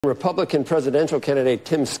Republican presidential candidate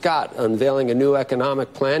Tim Scott unveiling a new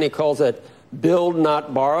economic plan. He calls it Build,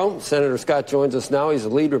 Not Borrow. Senator Scott joins us now. He's the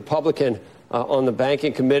lead Republican on the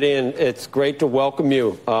Banking Committee, and it's great to welcome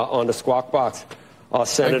you on the Squawk Box,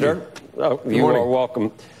 Senator. You are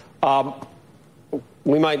welcome.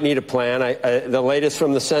 We might need a plan. The latest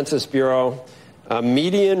from the Census Bureau,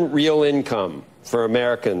 median real income for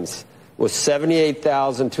Americans was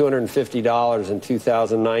 $78,250 in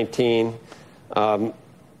 2019.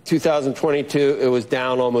 2022, it was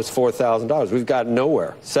down almost $4,000. We've gotten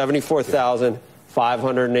nowhere.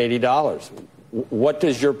 $74,580. What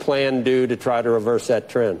does your plan do to try to reverse that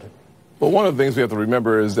trend? Well, one of the things we have to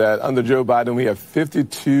remember is that under Joe Biden, we have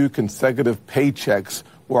 52 consecutive paychecks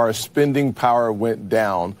where our spending power went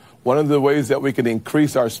down. One of the ways that we can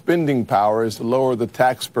increase our spending power is to lower the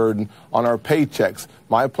tax burden on our paychecks.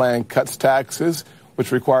 My plan cuts taxes,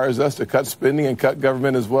 which requires us to cut spending and cut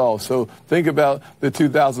government as well. So think about the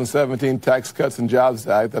 2017 Tax Cuts and Jobs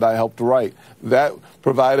Act that I helped write. That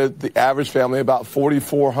provided the average family about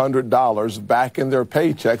 $4,400 back in their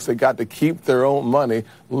paychecks. They got to keep their own money.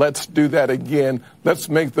 Let's do that again. Let's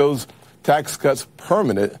make those tax cuts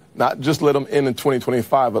permanent, not just let them in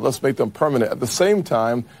 2025, but let's make them permanent. At the same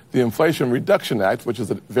time, the Inflation Reduction Act, which is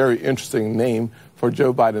a very interesting name for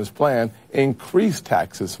Joe Biden's plan, increase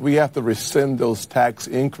taxes. We have to rescind those tax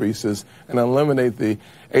increases and eliminate the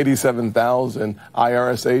 87,000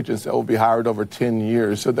 IRS agents that will be hired over 10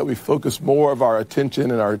 years so that we focus more of our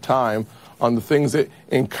attention and our time on the things that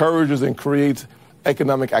encourages and creates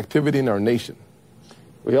economic activity in our nation.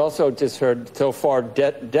 We also just heard so far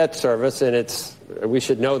debt service, and we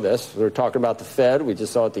should know this. We're talking about the Fed. We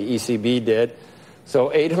just saw what the ECB did. So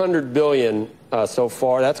 $800 billion so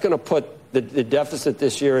far. That's going to put the deficit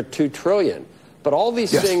this year at $2 trillion. But all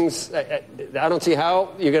these things, I don't see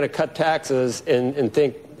how you're going to cut taxes and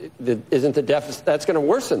think that isn't the deficit. That's going to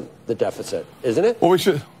worsen the deficit, isn't it? Well, we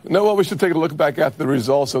should take a look back at the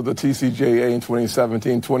results of the TCJA in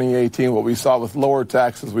 2017, 2018. What we saw with lower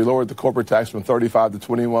taxes, we lowered the corporate tax from 35 to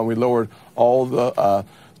 21. We lowered all the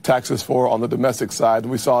taxes on the domestic side.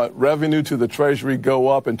 We saw revenue to the Treasury go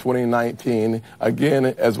up in 2019, again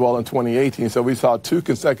as well in 2018. So we saw 2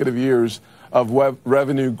 consecutive years of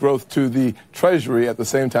revenue growth to the Treasury at the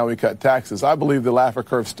same time we cut taxes. I believe the Laffer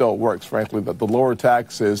curve still works, frankly, that the lower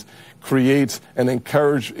taxes creates and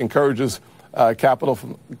encourages capital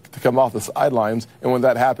to come off the sidelines. And when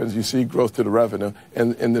that happens, you see growth to the revenue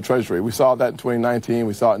in the Treasury. We saw that in 2019.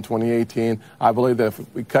 We saw it in 2018. I believe that if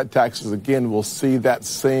we cut taxes again, we'll see that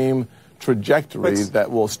same trajectory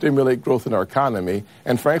that will stimulate growth in our economy.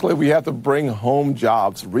 And frankly, we have to bring home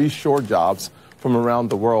jobs, reshore jobs from around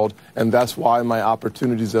the world. And that's why my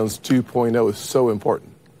Opportunity Zones 2.0 is so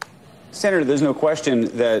important. Senator, there's no question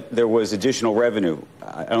that there was additional revenue.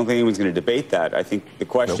 I don't think anyone's going to debate that. I think the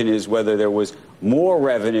question is whether there was more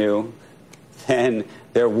revenue than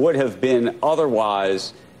there would have been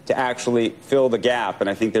otherwise to actually fill the gap. And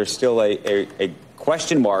I think there's still a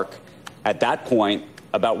question mark at that point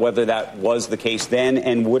about whether that was the case then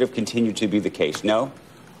and would have continued to be the case. No?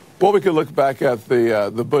 Well, we could look back at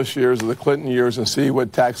the Bush years or the Clinton years and see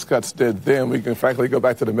what tax cuts did then. We can frankly go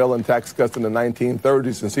back to the Mellon tax cuts in the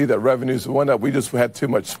 1930s and see that revenues went up. We just had too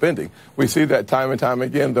much spending. We see that time and time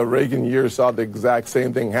again. The Reagan years saw the exact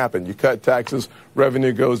same thing happen. You cut taxes,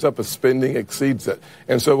 revenue goes up, but spending exceeds it.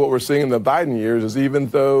 And so what we're seeing in the Biden years is even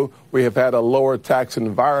though we have had a lower tax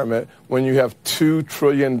environment, when you have $2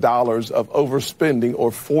 trillion of overspending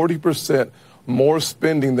or 40% more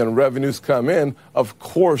spending than revenues come in, of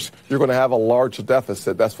course, you're going to have a large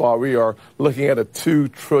deficit. That's why we are looking at a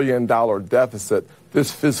 $2 trillion deficit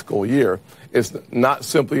this fiscal year. It's not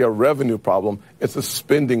simply a revenue problem. It's a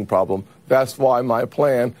spending problem. That's why my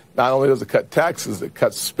plan not only does it cut taxes, it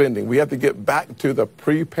cuts spending. We have to get back to the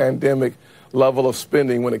pre-pandemic level of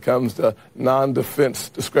spending when it comes to non-defense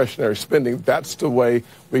discretionary spending. That's the way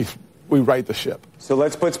we right the ship. So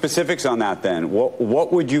let's put specifics on that then.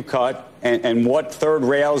 What would you cut and what third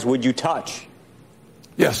rails would you touch?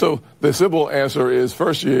 Yeah, so the simple answer is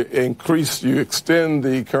first you extend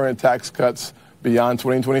the current tax cuts beyond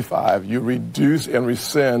 2025. You reduce and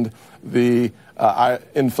rescind the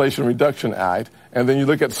Inflation Reduction Act. And then you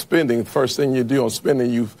look at spending. The first thing you do on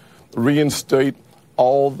spending, you reinstate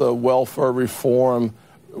all the welfare reform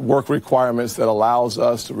work requirements that allows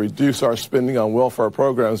us to reduce our spending on welfare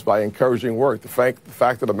programs by encouraging work. The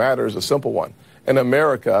fact of the matter is a simple one. In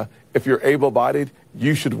America, if you're able-bodied,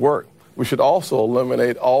 you should work. We should also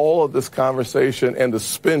eliminate all of this conversation and the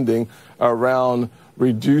spending around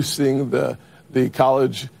reducing the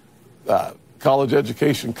college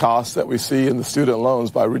education costs that we see in the student loans.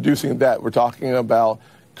 By reducing that, we're talking about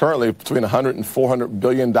currently between $100 and $400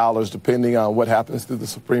 billion, depending on what happens through the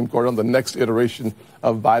Supreme Court on the next iteration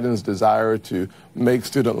of Biden's desire to make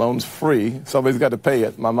student loans free. Somebody's got to pay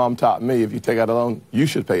it. My mom taught me, if you take out a loan, you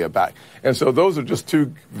should pay it back. And so those are just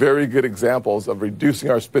two very good examples of reducing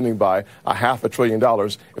our spending by $500 billion.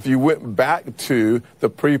 If you went back to the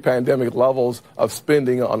pre-pandemic levels of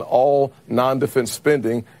spending on all non-defense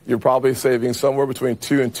spending, you're probably saving somewhere between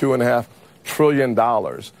 $2 and $2.5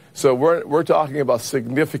 trillion. So we're talking about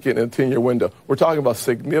significant in a 10-year window. We're talking about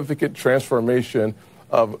significant transformation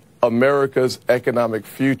of America's economic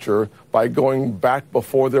future by going back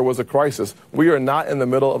before there was a crisis. We are not in the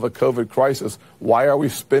middle of a COVID crisis. Why are we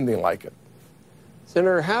spending like it?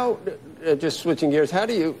 Senator, just switching gears, how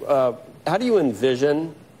do you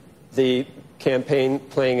envision the campaign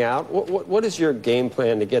playing out? What is your game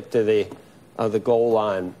plan to get to the goal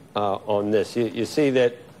line on this? You see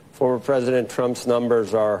that former President Trump's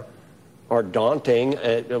numbers are daunting.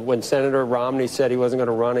 When Senator Romney said he wasn't going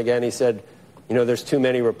to run again, he said, there's too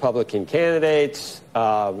many Republican candidates.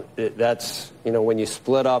 That's, when you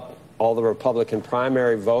split up all the Republican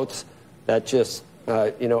primary votes, that just,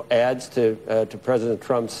 adds to President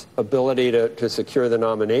Trump's ability to secure the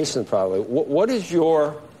nomination probably. What is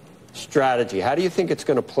your strategy? How do you think it's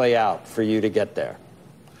going to play out for you to get there?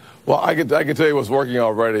 Well, I can tell you what's working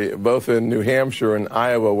already, both in New Hampshire and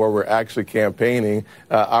Iowa, where we're actually campaigning.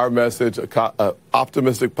 Our message,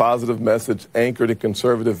 optimistic, positive message anchored in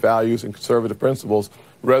conservative values and conservative principles,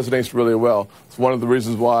 resonates really well. It's one of the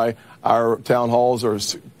reasons why our town halls are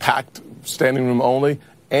packed, standing room only,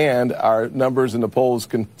 and our numbers in the polls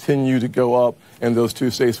continue to go up in those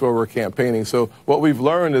two states where we're campaigning. So what we've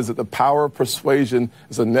learned is that the power of persuasion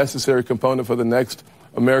is a necessary component for the next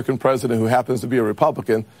American president who happens to be a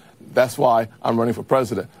Republican. That's why I'm running for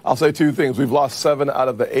president. I'll say two things. We've lost 7 out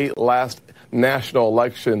of the 8 last national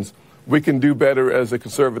elections. We can do better as a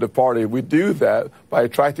conservative party. We do that by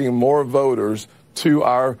attracting more voters to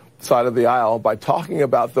our side of the aisle by talking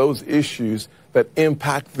about those issues that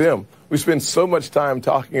impact them. We spend so much time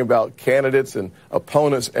talking about candidates and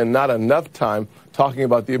opponents and not enough time talking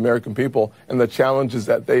about the American people and the challenges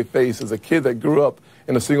that they face. As a kid that grew up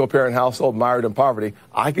in a single-parent household mired in poverty,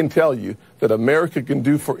 I can tell you that America can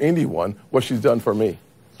do for anyone what she's done for me.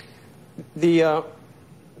 The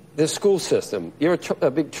school system, you're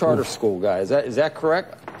a big charter school guy. Is that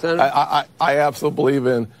correct, Senator? I absolutely believe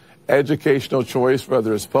in educational choice,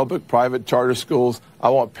 whether it's public, private, charter schools. I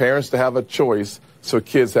want parents to have a choice so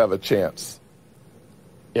kids have a chance.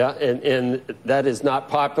 Yeah, and that is not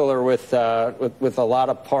popular with a lot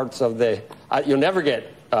of parts of the. You'll never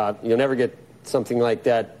get something like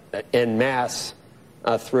that en masse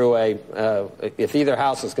through if either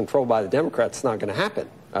house is controlled by the Democrats, it's not going to happen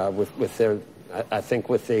with their. I think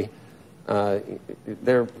with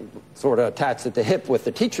they're sort of attached at the hip with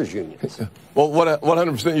the teachers' unions. Well,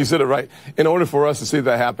 100%, you said it right. In order for us to see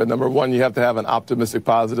that happen, number one, you have to have an optimistic,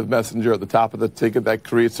 positive messenger at the top of the ticket that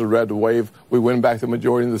creates a red wave. We win back the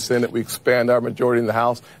majority in the Senate. We expand our majority in the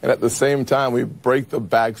House. And at the same time, we break the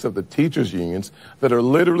backs of the teachers' unions that are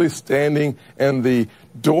literally standing in the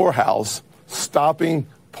doorhouse, stopping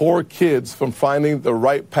poor kids from finding the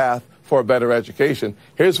right path for a better education.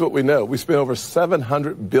 Here's what we know. We spend over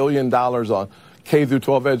 $700 billion on K through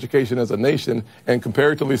 12 education as a nation, and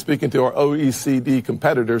comparatively speaking to our OECD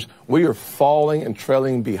competitors, we are falling and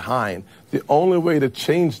trailing behind. The only way to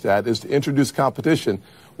change that is to introduce competition.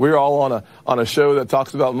 We're all on a show that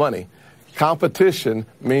talks about money. Competition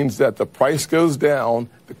means that the price goes down,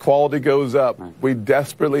 the quality goes up. We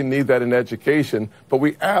desperately need that in education, but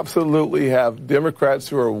we absolutely have Democrats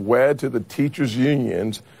who are wed to the teachers'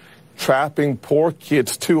 unions, trapping poor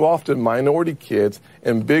kids, too often minority kids,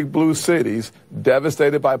 in big blue cities,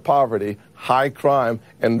 devastated by poverty, high crime,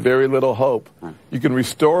 and very little hope. You can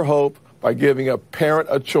restore hope by giving a parent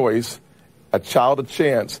a choice, a child a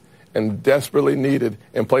chance, and desperately needed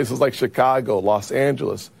in places like Chicago, Los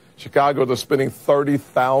Angeles. Chicago, they're spending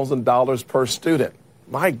 $30,000 per student.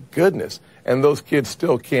 My goodness. And those kids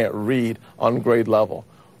still can't read on grade level.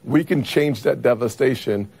 We can change that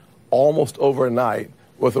devastation almost overnight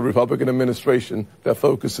with a Republican administration that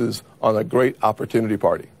focuses on a great opportunity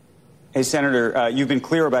party. Hey, Senator, you've been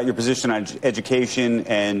clear about your position on education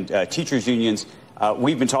and teachers' unions.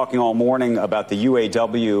 We've been talking all morning about the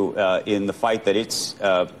UAW in the fight that it's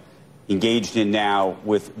engaged in now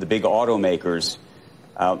with the big automakers.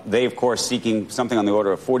 They, of course, seeking something on the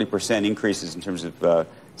order of 40% increases in terms of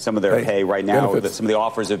some of their pay right now. Some of the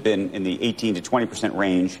offers have been in the 18 to 20%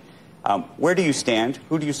 range. Where do you stand?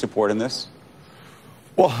 Who do you support in this?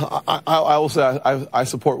 Well, I will say I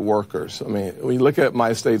support workers. I mean, when you look at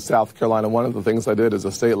my state, South Carolina, one of the things I did as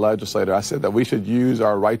a state legislator, I said that we should use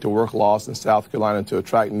our right to work laws in South Carolina to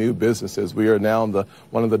attract new businesses. We are now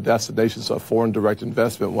one of the destinations of foreign direct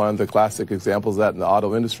investment. One of the classic examples of that in the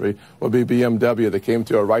auto industry would be BMW. They came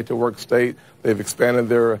to a right to work state. They've expanded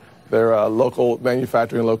their local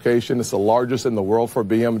manufacturing location. It's the largest in the world for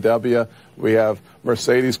BMW. We have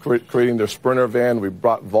Mercedes creating their Sprinter van. We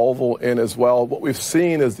brought Volvo in as well. What we've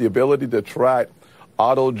seen is the ability to attract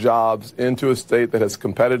auto jobs into a state that has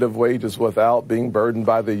competitive wages without being burdened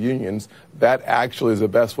by the unions. That actually is the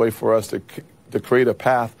best way for us to create a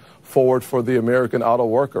path forward for the American auto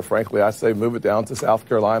worker. Frankly, I say move it down to South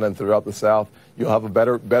Carolina and throughout the South. You'll have a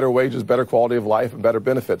better wages, better quality of life, and better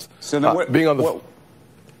benefits. So then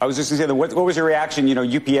I was just going to say, what was your reaction? You know,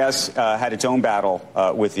 UPS had its own battle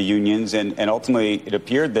with the unions, and ultimately it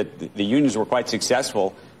appeared that the unions were quite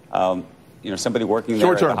successul. You know, somebody working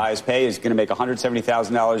there at the highest pay is going to make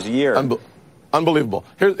 $170,000 a year. Unbelievable.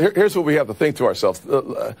 Here's what we have to think to ourselves.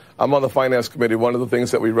 I'm on the Finance Committee. One of the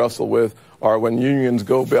things that we wrestle with are when unions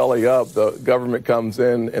go belly up, the government comes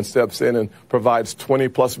in and steps in and provides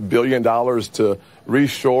 $20+ billion to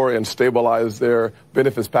reshore and stabilize their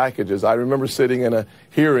benefits packages. I remember sitting in a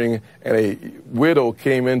hearing, and a widow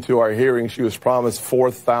came into our hearing. She was promised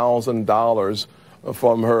 $4,000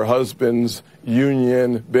 from her husband's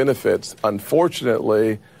union benefits.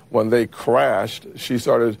 Unfortunately, when they crashed, she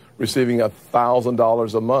started receiving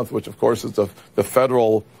 $1,000 a month, which of course is the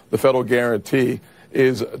federal guarantee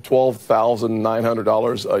is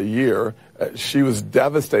 $12,900 a year. She was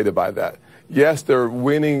devastated by that. Yes, they're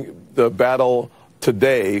winning the battle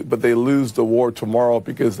today, but they lose the war tomorrow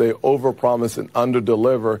because they overpromise and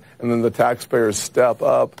underdeliver, and then the taxpayers step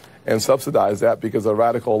up and subsidize that because the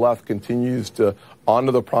radical left continues to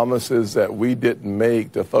honor the promises that we didn't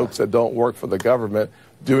make to folks that don't work for the government,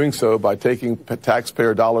 doing so by taking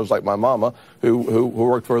taxpayer dollars like my mama, who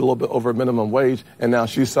worked for a little bit over minimum wage, and now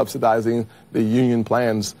she's subsidizing the union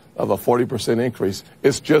plans of a 40% increase.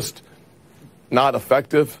 It's just not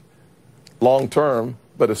effective long term,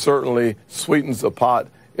 but it certainly sweetens the pot.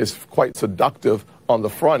 It's quite seductive on the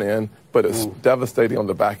front end, but it's devastating on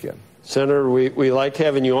the back end. Senator, we liked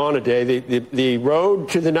having you on today. The road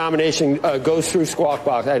to the nomination goes through Squawk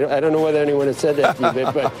Box. I don't know whether anyone has said that to you,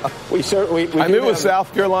 but we certainly... I knew it was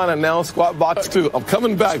South Carolina, now Squawk Box too. I'm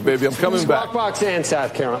coming back, baby. I'm coming back. Squawk Box and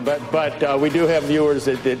South Carolina. But we do have viewers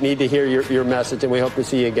that need to hear your message, and we hope to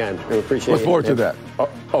see you again. We appreciate it. Look forward to that.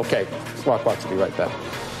 Okay. Squawk Box will be right back.